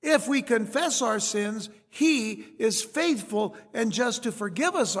 if we confess our sins, he is faithful and just to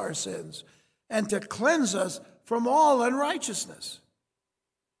forgive us our sins and to cleanse us from all unrighteousness.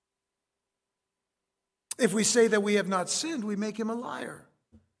 If we say that we have not sinned, we make him a liar,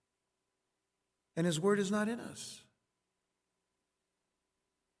 and his word is not in us.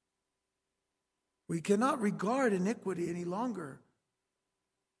 We cannot regard iniquity any longer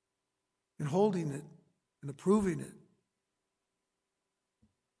in holding it and approving it.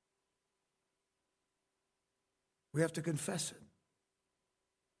 We have to confess it.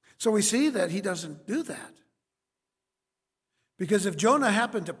 So we see that he doesn't do that. Because if Jonah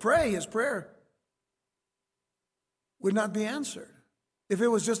happened to pray, his prayer would not be answered. If it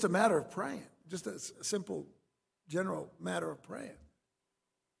was just a matter of praying, just a simple, general matter of praying.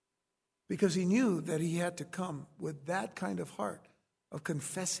 Because he knew that he had to come with that kind of heart of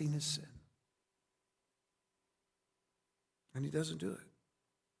confessing his sin. And he doesn't do it.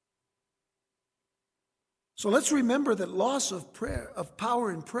 So let's remember that loss of prayer, of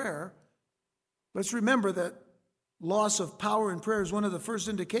power in prayer, let's remember that loss of power in prayer is one of the first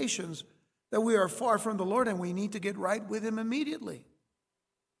indications that we are far from the Lord and we need to get right with him immediately.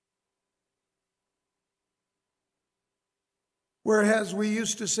 Whereas we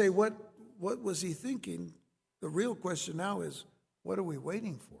used to say, what was he thinking? The real question now is, what are we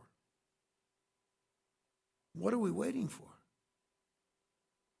waiting for? What are we waiting for?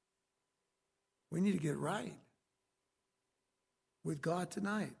 We need to get right with God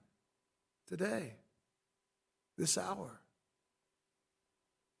tonight, today, this hour.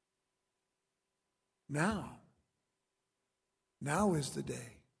 Now is the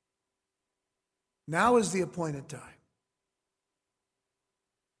day. Now is the appointed time.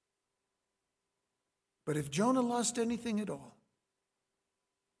 But if Jonah lost anything at all,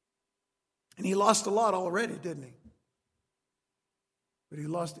 and he lost a lot already, didn't he? But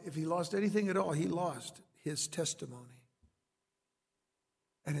if he lost anything at all, he lost his testimony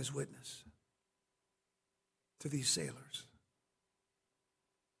and his witness to these sailors.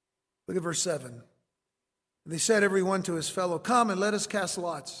 Look at verse 7. They said every one to his fellow, "Come and let us cast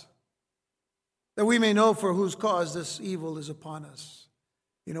lots, that we may know for whose cause this evil is upon us."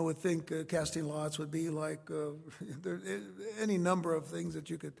 You know, would think casting lots would be like any number of things that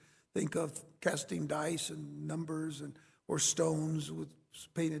you could think of, casting dice and numbers or stones with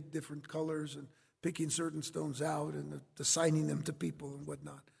painted different colors and picking certain stones out and assigning them to people and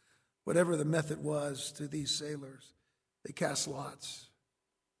whatnot. Whatever the method was to these sailors, they cast lots.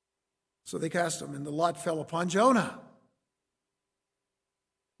 So they cast them, and the lot fell upon Jonah.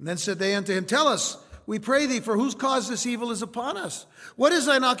 And then said they unto him, "Tell us, we pray thee, for whose cause this evil is upon us? What is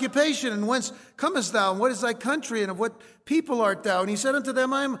thine occupation, and whence comest thou, and what is thy country, and of what people art thou?" And he said unto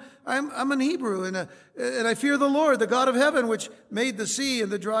them, I'm an Hebrew, and I fear the Lord, the God of heaven, which made the sea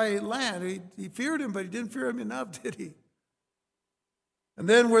and the dry land. He feared him, but he didn't fear him enough, did he? And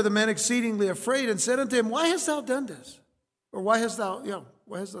then were the men exceedingly afraid, and said unto him, "Why hast thou done this?" Or why hast thou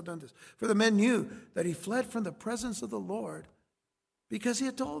done this? For the men knew that he fled from the presence of the Lord because he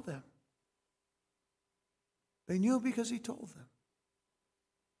had told them. They knew because he told them.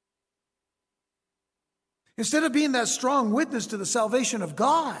 Instead of being that strong witness to the salvation of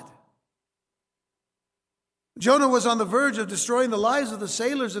God, Jonah was on the verge of destroying the lives of the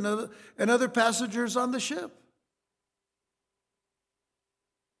sailors and other passengers on the ship.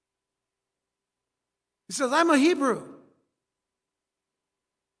 He says, "I'm a Hebrew."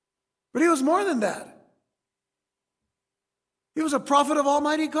 But he was more than that. He was a prophet of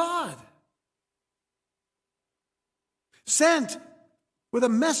Almighty God, sent with a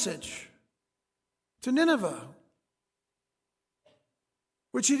message to Nineveh,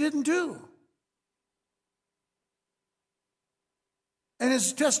 which he didn't do. And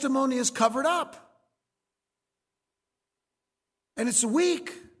his testimony is covered up. And it's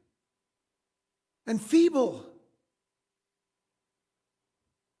weak and feeble.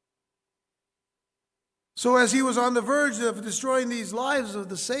 So as he was on the verge of destroying these lives of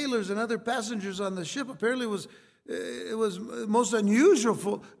the sailors and other passengers on the ship, apparently was It was most unusual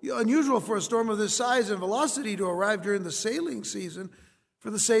for a storm of this size and velocity to arrive during the sailing season,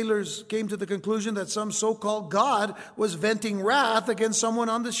 for the sailors came to the conclusion that some so-called God was venting wrath against someone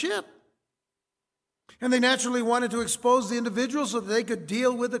on the ship. And they naturally wanted to expose the individual so that they could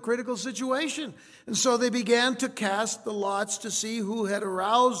deal with the critical situation. And so they began to cast the lots to see who had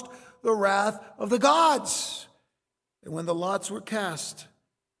aroused the wrath of the gods. And when the lots were cast,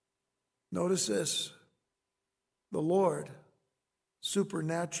 notice this, the Lord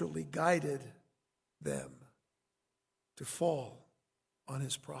supernaturally guided them to fall on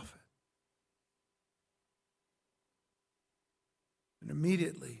his prophet. And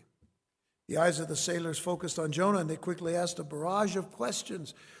immediately, the eyes of the sailors focused on Jonah, and they quickly asked a barrage of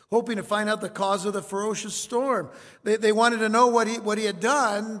questions, hoping to find out the cause of the ferocious storm. They wanted to know what he had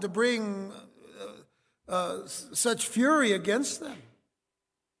done to bring such fury against them.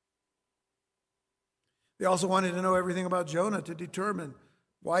 They also wanted to know everything about Jonah to determine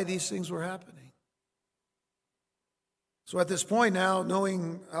why these things were happening. So at this point now,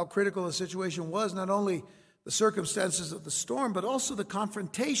 knowing how critical the situation was, not only the circumstances of the storm, but also the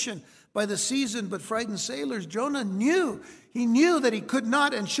confrontation by the seasoned but frightened sailors, Jonah knew. He knew that he could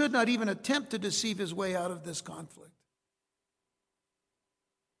not and should not even attempt to deceive his way out of this conflict.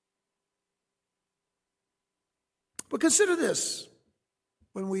 But consider this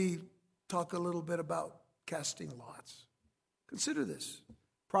when we talk a little bit about casting lots. Consider this.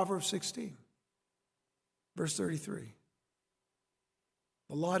 Proverbs 16, verse 33.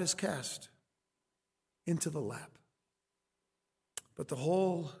 The lot is cast into the lap, but the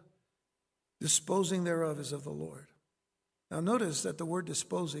whole disposing thereof is of the Lord. Now notice that the word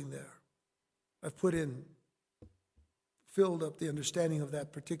disposing there, I've filled up the understanding of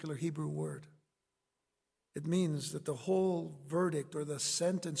that particular Hebrew word. It means that the whole verdict or the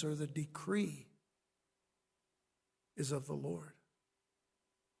sentence or the decree is of the Lord.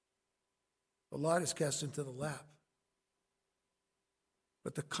 The lot is cast into the lap,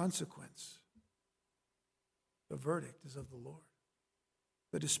 but the consequence, the verdict, is of the Lord,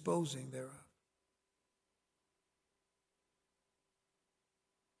 the disposing thereof.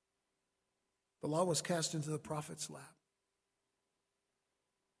 The lot was cast into the prophet's lap.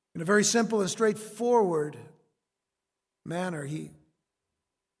 In a very simple and straightforward manner, he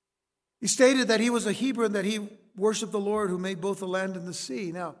stated that he was a Hebrew and that he worshiped the Lord who made both the land and the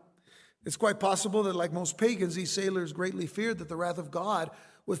sea. Now, it's quite possible that, like most pagans, these sailors greatly feared that the wrath of God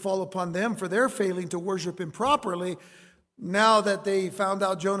would fall upon them for their failing to worship him properly, now that they found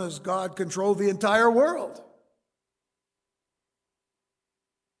out Jonah's God controlled the entire world.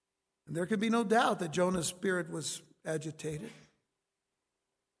 And there could be no doubt that Jonah's spirit was agitated.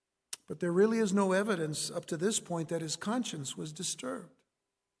 But there really is no evidence up to this point that his conscience was disturbed.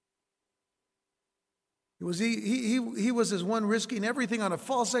 He was as one risking everything on a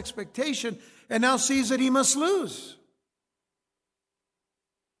false expectation and now sees that he must lose.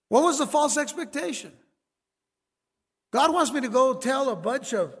 What was the false expectation? God wants me to go tell a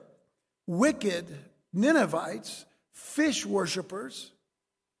bunch of wicked Ninevites, fish worshipers,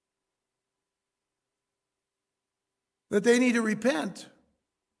 that they need to repent.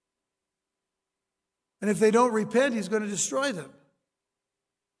 And if they don't repent, he's going to destroy them.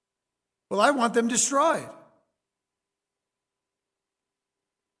 Well, I want them destroyed.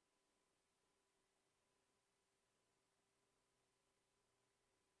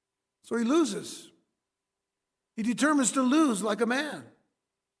 So he loses. He determines to lose like a man.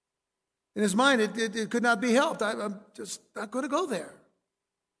 In his mind, it could not be helped. I'm just not going to go there.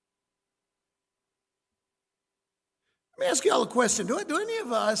 Let me ask you all a question. Do any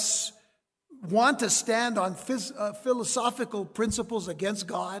of us want to stand on philosophical principles against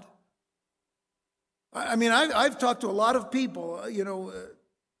God? I mean, I've talked to a lot of people,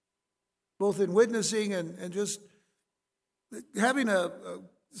 both in witnessing and just having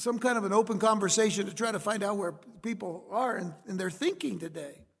some kind of an open conversation to try to find out where people are in their thinking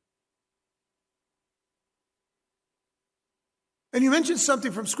today. And you mentioned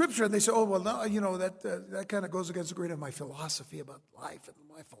something from Scripture, and they say, oh, well, no, that kind of goes against the grain of my philosophy about life and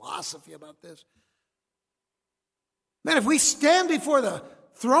my philosophy about this. Man, if we stand before the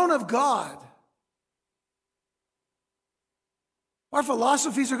throne of God, our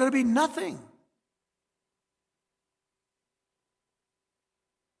philosophies are going to be nothing.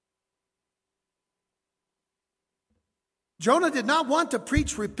 Jonah did not want to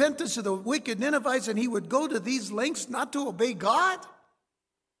preach repentance to the wicked Ninevites, and he would go to these lengths not to obey God.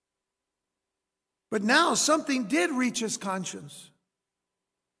 But now something did reach his conscience.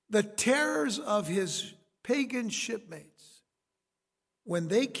 The terrors of his pagan shipmates when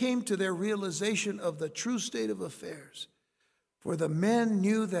they came to their realization of the true state of affairs. For the men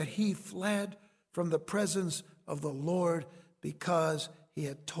knew that he fled from the presence of the Lord because he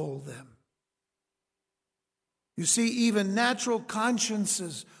had told them. You see, even natural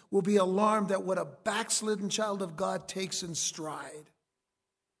consciences will be alarmed at what a backslidden child of God takes in stride.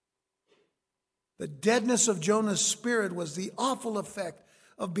 The deadness of Jonah's spirit was the awful effect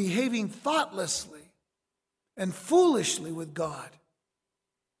of behaving thoughtlessly and foolishly with God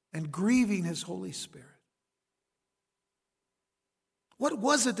and grieving his Holy Spirit. What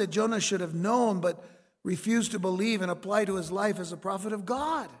was it that Jonah should have known but refused to believe and apply to his life as a prophet of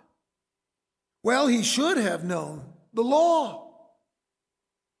God? Well, he should have known the law.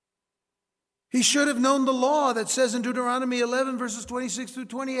 He should have known the law that says in Deuteronomy 11, verses 26 through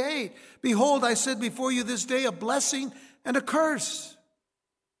 28, "Behold, I set before you this day a blessing and a curse.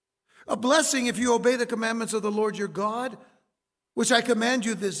 A blessing if you obey the commandments of the Lord your God, which I command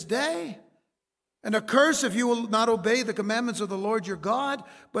you this day. And a curse if you will not obey the commandments of the Lord your God,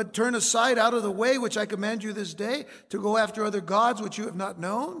 but turn aside out of the way which I command you this day, to go after other gods which you have not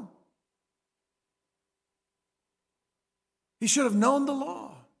known." He should have known the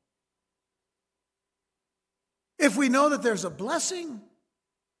law. If we know that there's a blessing,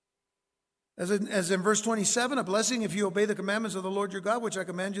 as in verse 27, a blessing if you obey the commandments of the Lord your God, which I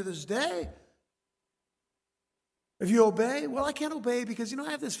command you this day. If you obey, well, I can't obey because, I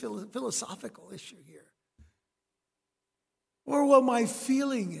have this philosophical issue here. Or what my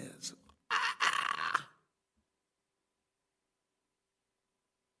feeling is.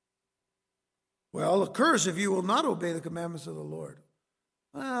 Well, a curse if you will not obey the commandments of the Lord.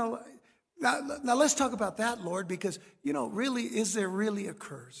 Well, now let's talk about that, Lord, because, really, is there really a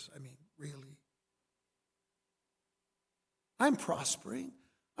curse? I mean, really? I'm prospering.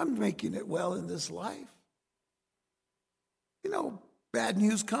 I'm making it well in this life. Bad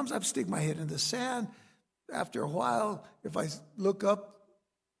news comes, I stick my head in the sand. After a while, if I look up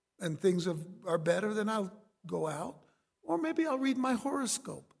and things are better, then I'll go out. Or maybe I'll read my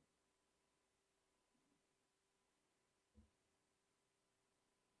horoscope.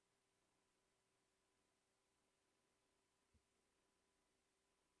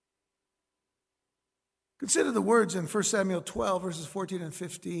 Consider the words in 1 Samuel 12, verses 14 and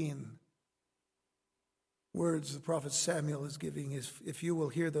 15. Words the prophet Samuel is giving is, "If you will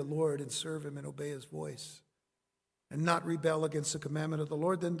hear the Lord and serve him and obey his voice, and not rebel against the commandment of the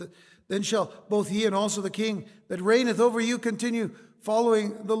Lord, then shall both he and also the king that reigneth over you continue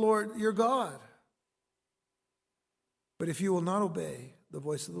following the Lord your God. But if you will not obey the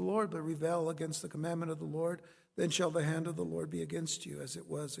voice of the Lord, but rebel against the commandment of the Lord, then shall the hand of the Lord be against you, as it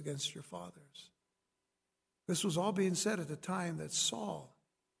was against your fathers." This was all being said at the time that Saul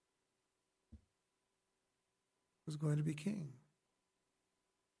was going to be king.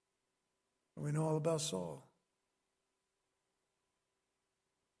 And we know all about Saul.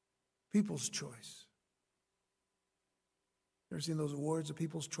 People's Choice. Ever seen those awards, the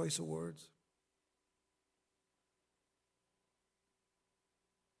People's Choice Awards?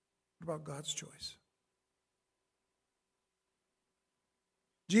 What about God's choice?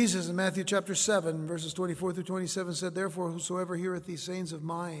 Jesus in Matthew chapter 7, verses 24 through 27 said, "Therefore, whosoever heareth these sayings of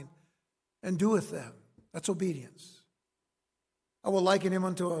mine and doeth them," that's obedience, "I will liken him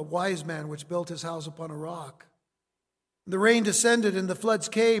unto a wise man which built his house upon a rock. And the rain descended, and the floods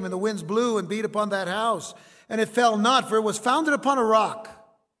came, and the winds blew and beat upon that house. And it fell not, for it was founded upon a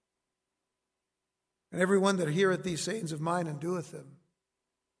rock. And every one that heareth these sayings of mine and doeth them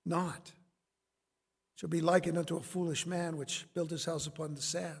not shall be likened unto a foolish man which built his house upon the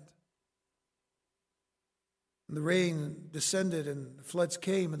sand. And the rain descended, and the floods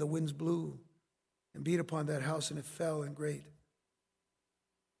came, and the winds blew and beat upon that house, and it fell, and great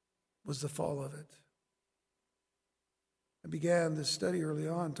was the fall of it." I began this study early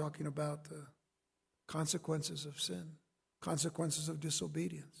on talking about the consequences of sin, consequences of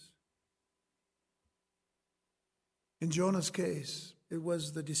disobedience. In Jonah's case, it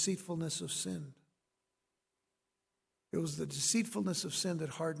was the deceitfulness of sin. It was the deceitfulness of sin that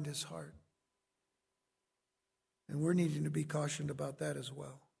hardened his heart. And we're needing to be cautioned about that as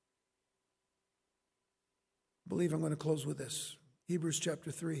well. I believe I'm going to close with this. Hebrews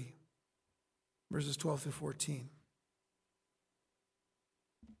chapter 3, verses 12 through 14.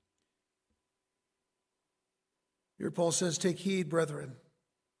 Here Paul says, "Take heed, brethren,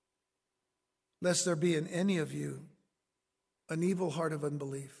 lest there be in any of you an evil heart of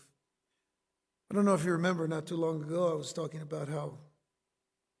unbelief." I don't know if you remember, not too long ago, I was talking about how,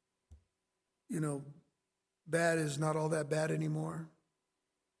 bad is not all that bad anymore.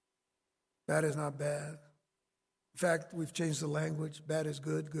 Bad is not bad. In fact, we've changed the language. Bad is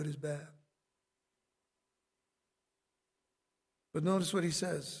good, good is bad. But notice what he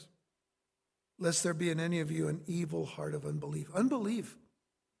says. Lest there be in any of you an evil heart of unbelief. Unbelief.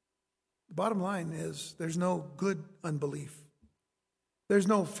 The bottom line is there's no good unbelief. There's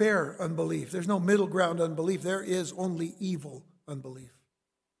no fair unbelief. There's no middle ground unbelief. There is only evil unbelief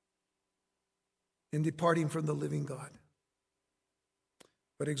in departing from the living God.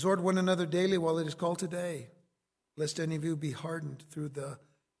 But exhort one another daily while it is called today, lest any of you be hardened through the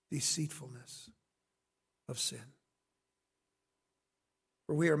deceitfulness of sin.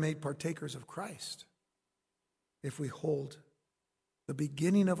 For we are made partakers of Christ if we hold the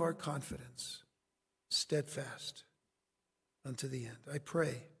beginning of our confidence steadfast unto the end. I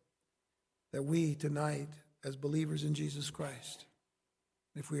pray that we tonight, as believers in Jesus Christ,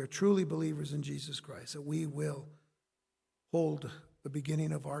 if we are truly believers in Jesus Christ, that we will hold the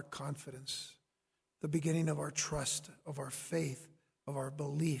beginning of our confidence, the beginning of our trust, of our faith, of our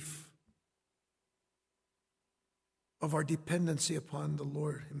belief, of our dependency upon the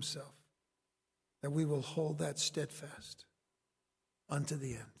Lord himself, that we will hold that steadfast unto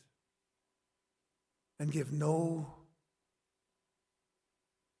the end and give no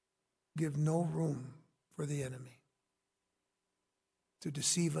room for the enemy to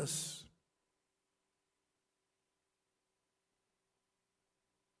deceive us,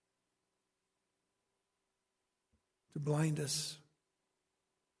 to blind us,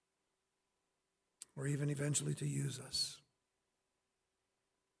 or even eventually to use us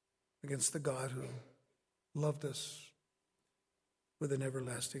against the God who loved us with an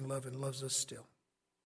everlasting love and loves us still.